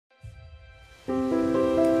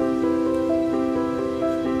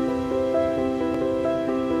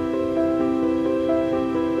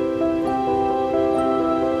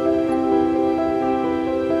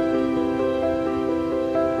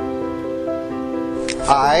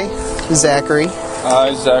I, Zachary,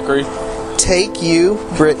 take you,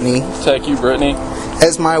 Brittaney,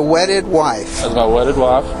 as my wedded wife,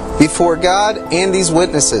 before God and these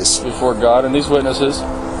witnesses.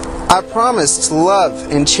 I promise to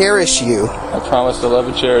love and cherish you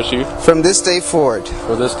from this day forward.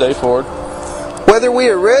 Whether we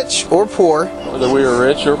are rich or poor,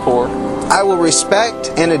 I will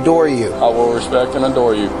respect and adore you.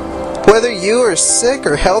 Whether you are sick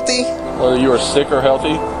or healthy,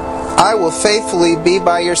 I will faithfully be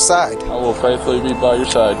by your side.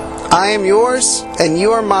 I am yours and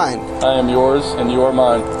you are mine.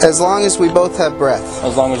 As long as we both have breath.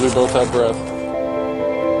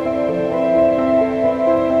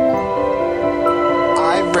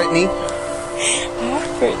 I, Brittaney,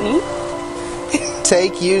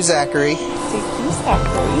 take you, Zachary,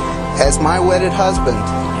 as my wedded husband,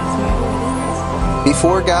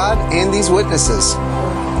 before God and these witnesses.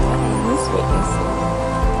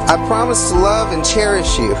 I promise to love and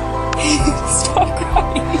cherish you. Stop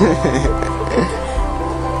crying.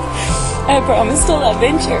 I promise to love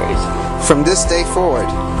and cherish you. From this day forward.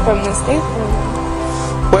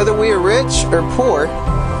 Whether we are rich or poor,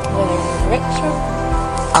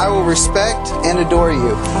 I will respect and adore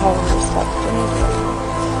you.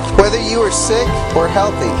 Whether you are sick or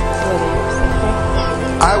healthy,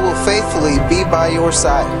 I will faithfully be by your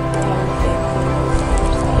side.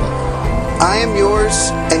 I am yours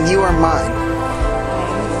and you are mine.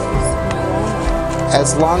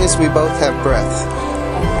 As long as we both have breath.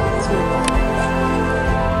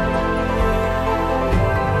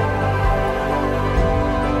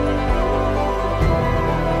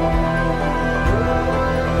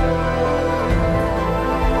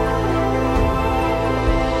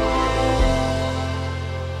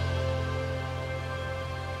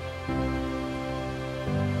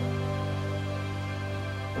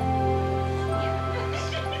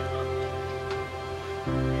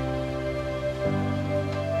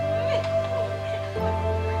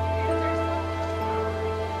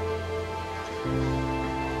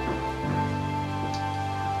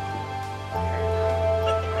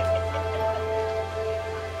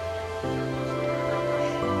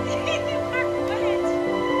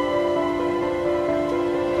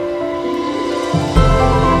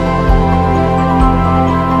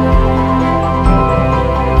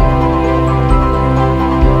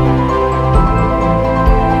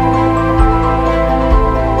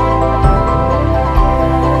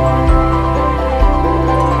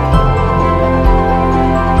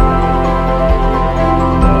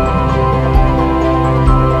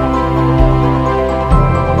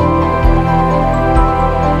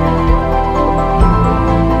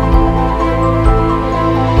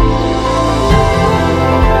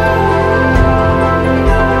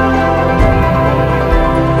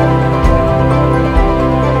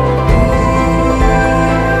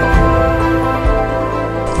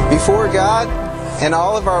 Before God and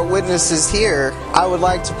all of our witnesses here, I would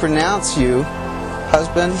like to pronounce you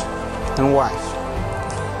husband and wife.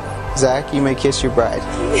 Zach, you may kiss your bride.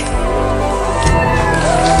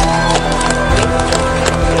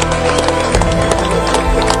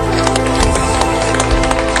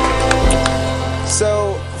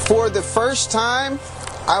 So, for the first time,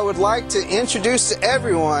 I would like to introduce to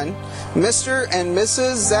everyone Mr. and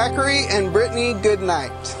Mrs. Zachary and Brittaney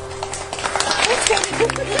Goodnight.